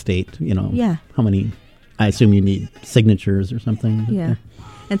the state, Yeah. How many... I assume you need signatures or something. But, Yeah.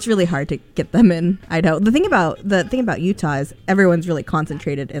 And it's really hard to get them in Idaho. The thing about Utah is everyone's really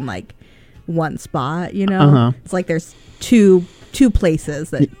concentrated in like one spot, Uh-huh. It's like there's two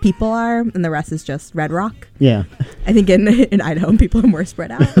places that people are and the rest is just Red Rock. Yeah. I think in Idaho people are more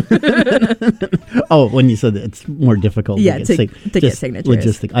spread out. Oh, when you said that it's more difficult Yeah, to get get signatures.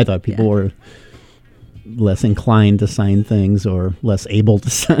 Logistic. I thought people were less inclined to sign things or less able to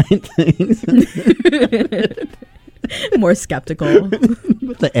sign things. More skeptical.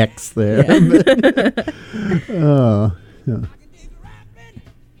 With the X there. Yeah. Oh, yeah.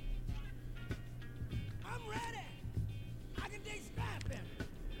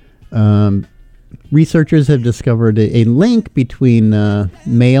 Researchers have discovered a link between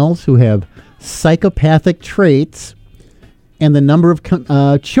males who have psychopathic traits and the number of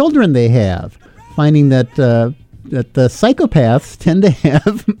children they have, finding that the psychopaths tend to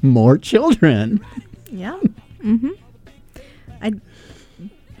have more children. Yeah. Mm-hmm.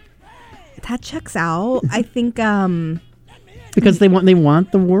 That checks out. I think because they want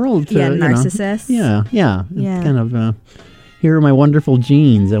the world to narcissists. Yeah. Yeah. It's kind of here are my wonderful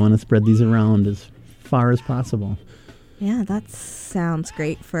genes. I want to spread these around as far as possible. Yeah, that sounds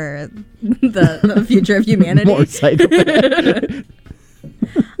great for the future of humanity. More psychopaths.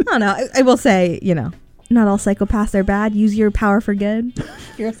 I don't know. I will say, not all psychopaths are bad. Use your power for good.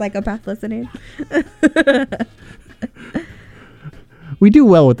 If you're a psychopath listening. We do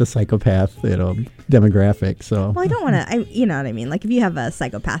well with the psychopath, demographic. So. Well, I don't want to. You know what I mean? Like, if you have a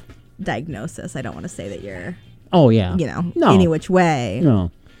psychopath diagnosis, I don't want to say that you're. Oh yeah. No. Any which way.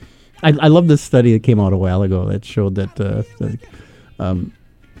 No. I love this study that came out a while ago that showed that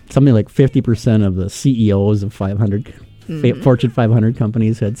something like 50% of the CEOs of 500 Fortune 500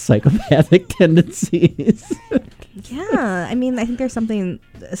 companies had psychopathic tendencies. Yeah, I mean, I think there's something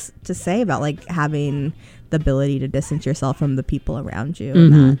to say about like having the ability to distance yourself from the people around you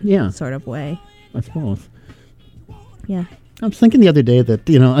in that sort of way. I suppose. Yeah. I was thinking the other day that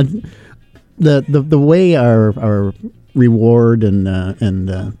the way our reward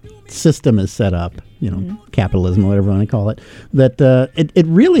and system is set up, capitalism, whatever you want to call it, that it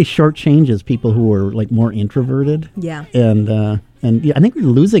really shortchanges people who are like more introverted. Yeah. And I think we're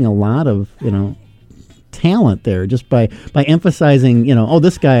losing a lot of talent there just by emphasizing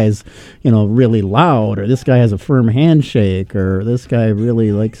this guy is really loud, or this guy has a firm handshake, or this guy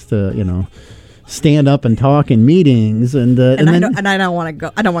really likes to stand up and talk in meetings, and I don't want to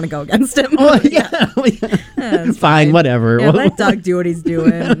go. I don't want to go against him. Oh yeah, fine, whatever. Yeah, let Doug do what he's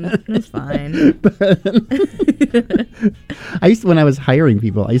doing. It's fine. When I was hiring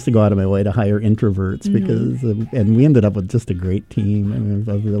people, I used to go out of my way to hire introverts because, and we ended up with just a great team. I mean,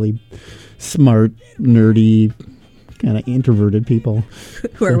 of really smart, nerdy, kind of introverted people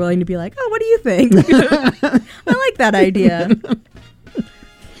who are willing to be like, "Oh, what do you think? I like that idea.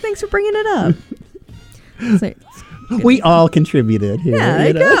 Thanks for bringing it up." So, we all contributed here. Yeah, there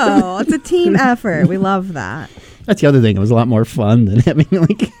you go. It's a team effort. We love that. That's the other thing. It was a lot more fun than having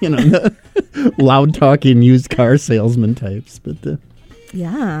the loud talking used car salesman types. But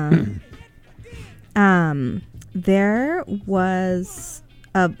yeah, there was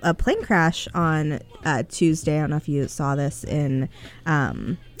a plane crash on Tuesday. I don't know if you saw this in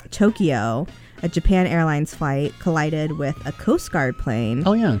Tokyo. A Japan Airlines flight collided with a Coast Guard plane.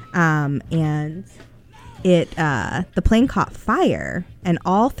 Oh yeah. And the plane caught fire, and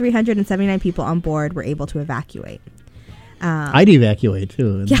all 379 people on board were able to evacuate. I'd evacuate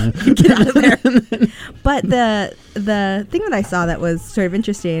too. Yeah, get out of there. But the thing that I saw that was sort of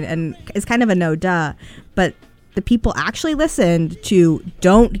interesting and is kind of a no duh, but the people actually listened to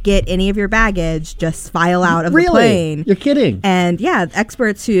don't get any of your baggage, just file out of the plane. You're kidding. And yeah,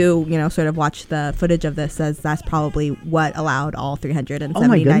 experts who, sort of watch the footage of this says that's probably what allowed all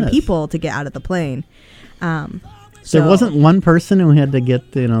 379 people to get out of the plane. So there wasn't one person who had to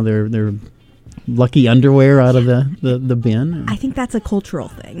get their lucky underwear out of the bin. I think that's a cultural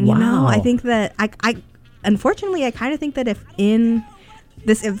thing. Wow. You know, I think that I unfortunately I kind of think that if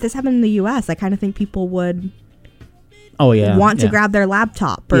this happened in the U.S., I kind of think people would. Oh yeah. Want to grab their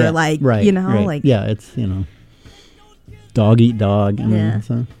laptop or it's dog eat dog. I mean,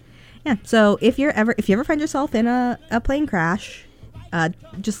 so. Yeah. So if you ever find yourself in a plane crash,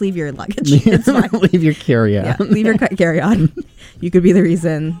 just leave your luggage. It's fine. Leave your carry-on. Yeah, leave your carry-on. You could be the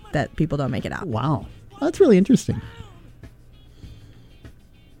reason that people don't make it out. Wow. That's really interesting.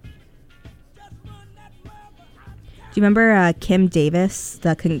 Do you remember Kim Davis,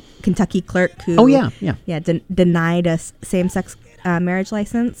 the Kentucky clerk who? Oh yeah. Denied a same-sex marriage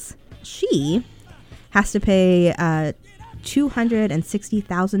license. She has to pay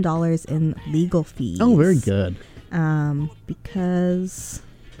 $260,000 in legal fees. Oh, very good. Because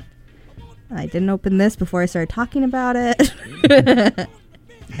I didn't open this before I started talking about it.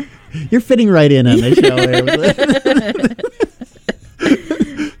 You're fitting right in on the show there.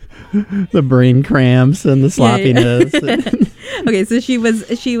 The brain cramps and the sloppiness. Okay, so she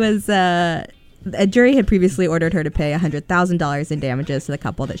was a jury had previously ordered her to pay $100,000 in damages to the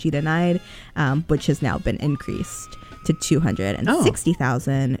couple that she denied, which has now been increased to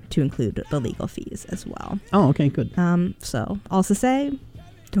 $260,000 to include the legal fees as well. Oh, okay, good. So also say,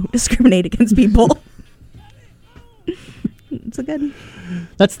 don't discriminate against people. It's a good.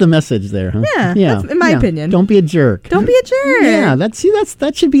 That's the message there, huh? Yeah. That's, in my opinion. Don't be a jerk. Don't be a jerk. Yeah, that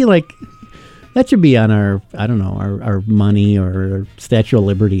should be like. That should be on our money or Statue of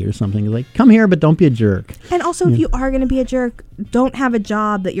Liberty or something. Like, come here, but don't be a jerk. And also, if you are going to be a jerk, don't have a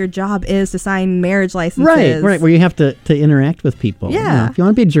job that your job is to sign marriage licenses. Right, where you have to interact with people. Yeah. If you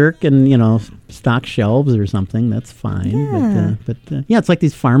want to be a jerk and, stock shelves or something, that's fine. Yeah. But it's like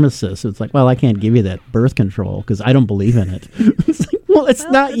these pharmacists. It's like, well, I can't give you that birth control because I don't believe in it. It's like, well, it's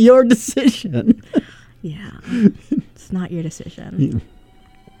not your decision. Yeah. It's not your decision. Yeah.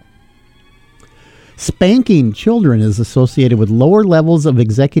 Spanking children is associated with lower levels of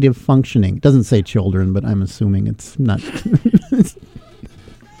executive functioning. It doesn't say children, but I'm assuming it's not.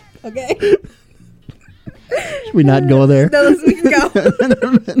 Okay. Should we not go there? No, we can go.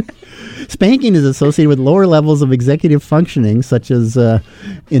 Spanking is associated with lower levels of executive functioning, such as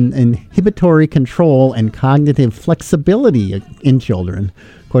inhibitory control and cognitive flexibility in children,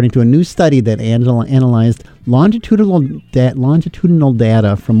 according to a new study that analyzed longitudinal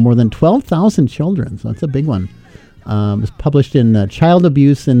data from more than 12,000 children. So that's a big one. It was published in Child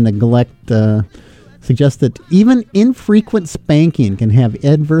Abuse and Neglect. Suggests that even infrequent spanking can have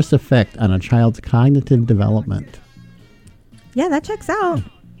adverse effect on a child's cognitive development. Yeah, that checks out.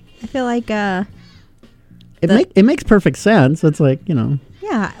 I feel like it makes perfect sense. It's like,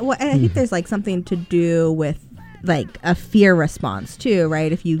 Yeah, well, I think there's like something to do with like a fear response too,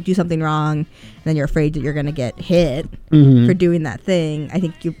 right? If you do something wrong and then you're afraid that you're going to get hit for doing that thing, I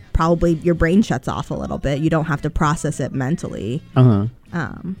think your brain shuts off a little bit. You don't have to process it mentally.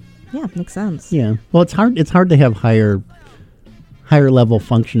 Yeah, makes sense. Yeah. Well, it's hard to have higher level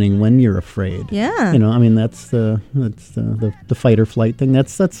functioning when you're afraid. Yeah. I mean, that's the fight or flight thing.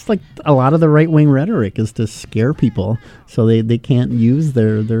 That's like a lot of the right wing rhetoric is to scare people so they can't use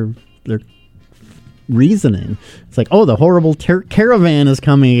their reasoning. It's like, oh, the horrible caravan is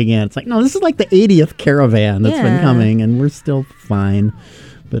coming again. It's like, no, this is like the 80th caravan that's been coming, and we're still fine.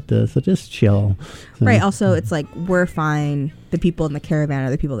 But so just chill. So, right. Also, it's like we're fine. The people in the caravan are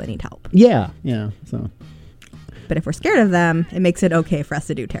the people that need help. Yeah. So. But if we're scared of them, it makes it okay for us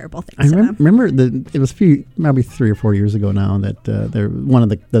to do terrible things. I remember it was maybe 3 or 4 years ago now that one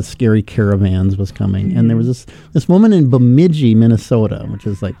of the scary caravans was coming, and there was this woman in Bemidji, Minnesota, which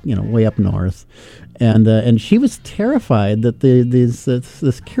is like way up north, and she was terrified that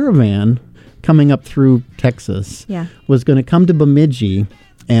this caravan coming up through Texas was going to come to Bemidji,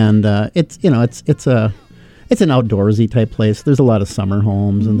 and it's an outdoorsy type place. There's a lot of summer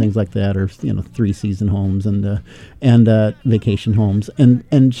homes and things like that, or 3-season homes and vacation homes.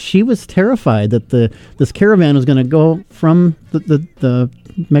 And she was terrified that this caravan was going to go from the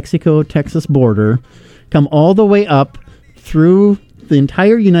Mexico-Texas border, come all the way up through the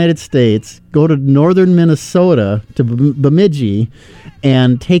entire United States, go to northern Minnesota to Bemidji,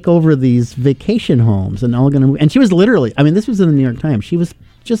 and take over these vacation homes and she was literally, I mean, this was in the New York Times. She was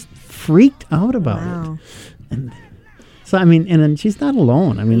just freaked out about it. And so, I mean, and then she's not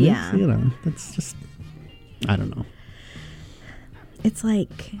alone. I mean, that's just, I don't know. It's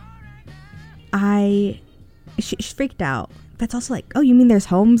like, she's freaked out. That's also like, oh, you mean there's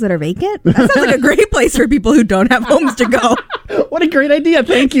homes that are vacant? That sounds like a great place for people who don't have homes to go. What a great idea.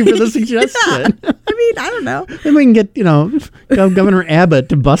 Thank you for the suggestion. Yeah. I mean, I don't know. Then we can get, Governor Abbott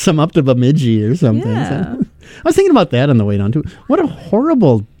to bus him up to Bemidji or something. Yeah. So, I was thinking about that on the way down, too. What a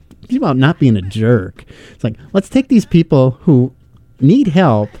horrible... about not being a jerk. It's like, let's take these people who need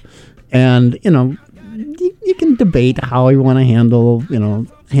help and, you can debate how you want to handle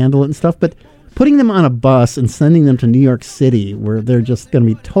it and stuff, but putting them on a bus and sending them to New York City where they're just going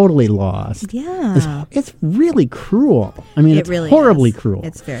to be totally lost. Yeah. It's really cruel. I mean, it's really horribly cruel.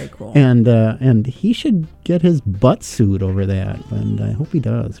 It's very cruel. And he should get his butt sued over that, and I hope he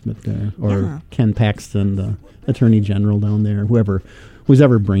does. But Ken Paxton, the Attorney General down there, whoever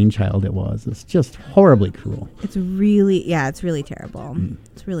brainchild it was. It's just horribly cruel. It's really terrible.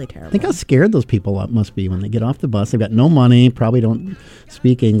 It's really terrible. Think how scared those people must be when they get off the bus. They've got no money, probably don't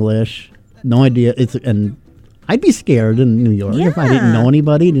speak English, no idea. And I'd be scared in New York if I didn't know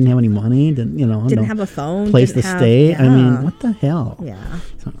anybody, didn't have any money, didn't have a phone, place to stay. Yeah. I mean, what the hell? Yeah.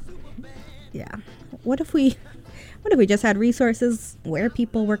 Yeah. What if we just had resources where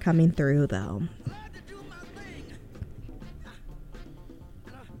people were coming through, though?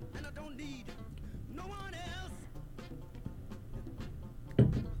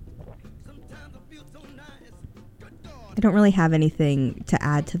 I don't really have anything to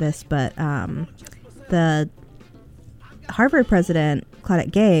add to this, but the Harvard president, Claudette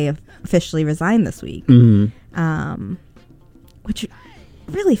Gay, officially resigned this week, which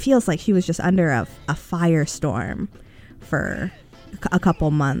really feels like she was just under a firestorm for a couple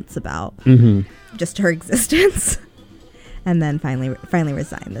months about just her existence, and then finally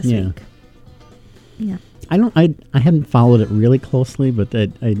resigned this week. Yeah. I hadn't followed it really closely, but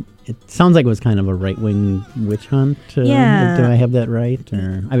it sounds like it was kind of a right-wing witch hunt. Yeah. Do I have that right?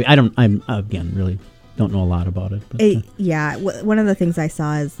 Or I'm again really don't know a lot about it. But, one of the things I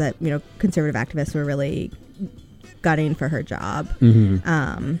saw is that conservative activists were really gunning for her job,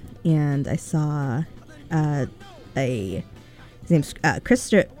 and I saw his name's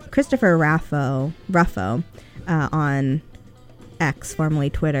Christopher Ruffo on X, formerly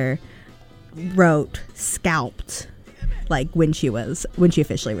Twitter, wrote "scalped" like when she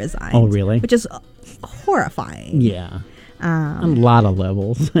officially resigned. Oh, really? Which is horrifying. Yeah. On a lot of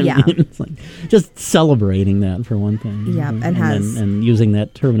levels. I mean, it's like just celebrating that for one thing. Yeah, and using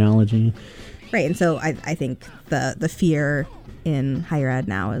that terminology. Right, and so I think the fear in higher ed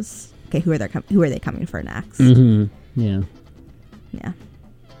now is, okay, who are they coming for next? Mm-hmm. Yeah. Yeah.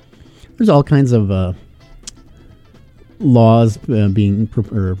 There's all kinds of laws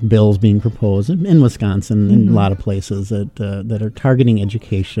bills being proposed in Wisconsin, in a lot of places that are targeting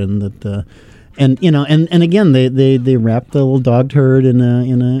education. And again they wrap the little dog turd in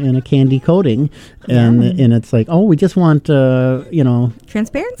a candy coating, and it's like, oh, we just want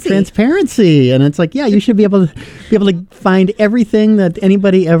transparency, and it's like, yeah, you should be able to find everything that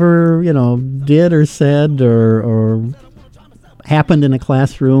anybody ever did or said or happened in a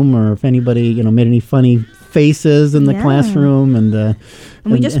classroom, or if anybody made any funny faces in the classroom, and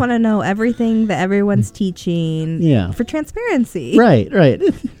we just want to know everything that everyone's teaching for transparency. Right.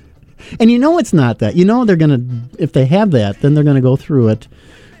 And it's not that. They're going to, if they have that, then they're going to go through it,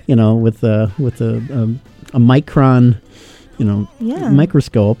 with a micron,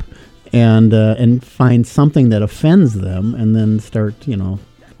 microscope, and find something that offends them, and then start,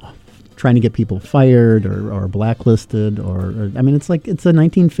 trying to get people fired or blacklisted, or I mean, it's like it's a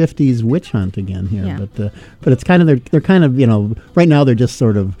 1950s witch hunt again here. Yeah. But it's kind of they're kind of right now they're just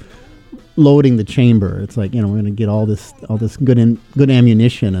sort of loading the chamber. It's like we're going to get all this good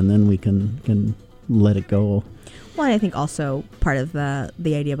ammunition, and then we can let it go. Well, I think also part of the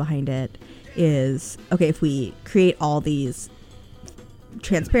idea behind it is, okay, if we create all these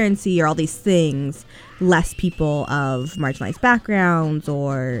transparency or all these things, less people of marginalized backgrounds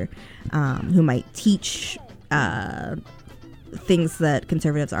or who might teach things that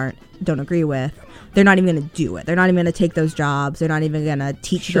conservatives don't agree with, they're not even going to do it. They're not even going to take those jobs. They're not even going to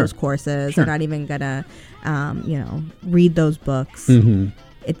teach those courses. They're not even going to, read those books. Mm-hmm.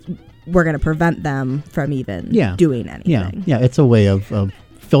 We're going to prevent them from even doing anything. Yeah, it's a way of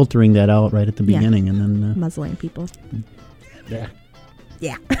filtering that out right at the beginning, and then muzzling people. Yeah.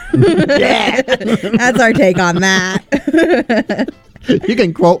 Yeah. That's our take on that. You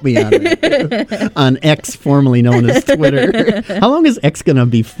can quote me on it. On X, formerly known as Twitter. How long is X going to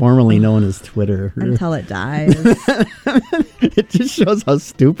be formerly known as Twitter? Until it dies. It just shows how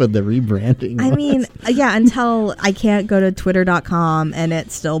stupid the rebranding was. I mean, until I can't go to twitter.com and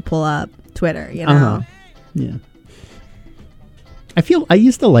it still pull up Twitter, Yeah. I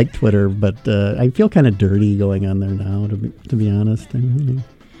used to like Twitter, but I feel kind of dirty going on there now, to be honest.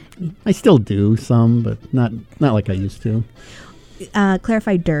 I still do some, but not like I used to.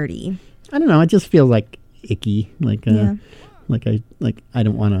 Clarify dirty. I don't know. It just feels like icky. Like I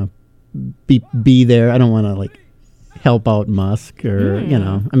don't want to be there. I don't want to like help out Musk or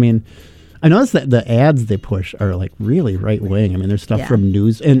I mean, I noticed that the ads they push are like really right wing. I mean, there's stuff from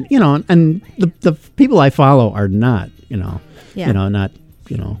news and and the people I follow are not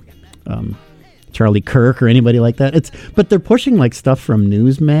Charlie Kirk or anybody like that. But they're pushing like stuff from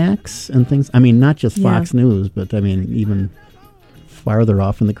Newsmax and things. I mean, not just Fox News, but I mean even farther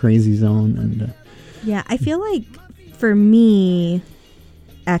off in the crazy zone. And I feel like for me,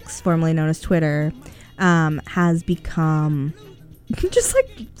 X, formerly known as Twitter, has become just like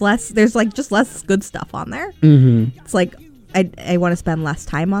less. There's like just less good stuff on there. Mm-hmm. It's like I want to spend less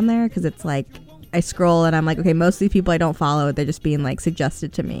time on there because it's like I scroll and I'm like, okay, most of these people I don't follow, they're just being like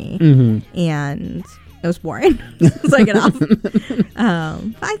suggested to me, and it was boring. So I get off.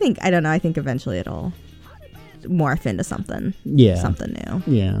 I think I think eventually it'll morph into something. Something new.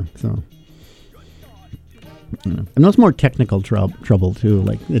 Yeah. So. And it's more technical trouble too.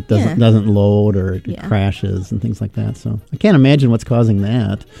 Like it doesn't load or it crashes and things like that. So I can't imagine what's causing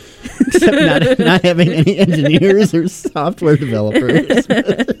that, except not having any engineers or software developers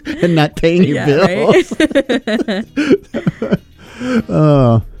and not paying your bills.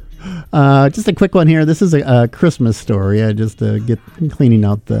 Right? Just a quick one here. This is a Christmas story. I just get cleaning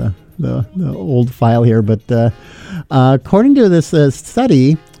out the old file here, but according to this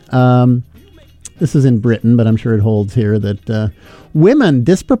study. This is in Britain, but I'm sure it holds here, that women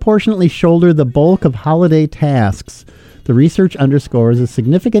disproportionately shoulder the bulk of holiday tasks. The research underscores a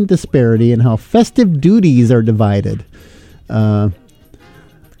significant disparity in how festive duties are divided. The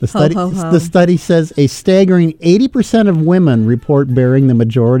study says a staggering 80% of women report bearing the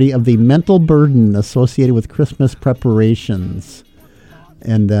majority of the mental burden associated with Christmas preparations.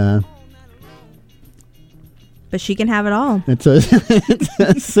 And but she can have it all. It's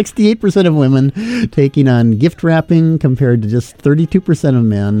 68% of women taking on gift wrapping compared to just 32% of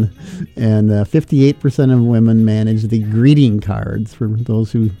men. And 58% of women manage the greeting cards for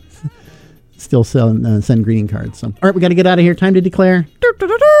those who still send greeting cards. So, all right, we got to get out of here. Time to declare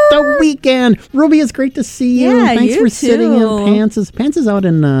the weekend. Ruby, it's great to see you. Yeah, Thanks you for too. sitting in Pants. Pants is out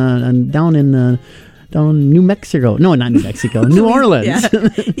in down New Mexico. No, not New Mexico. New Orleans.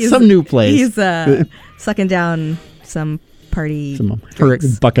 Some new place. He's sucking down some party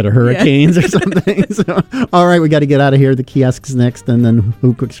bucket of hurricanes or something. So, all right, we got to get out of here. The kiosk's next, and then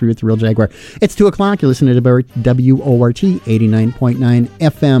Who Cooks for You with the Real Jaguar. It's 2:00. You're listening to WORT 89.9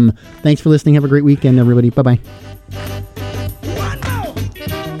 FM. Thanks for listening. Have a great weekend, everybody. Bye-bye.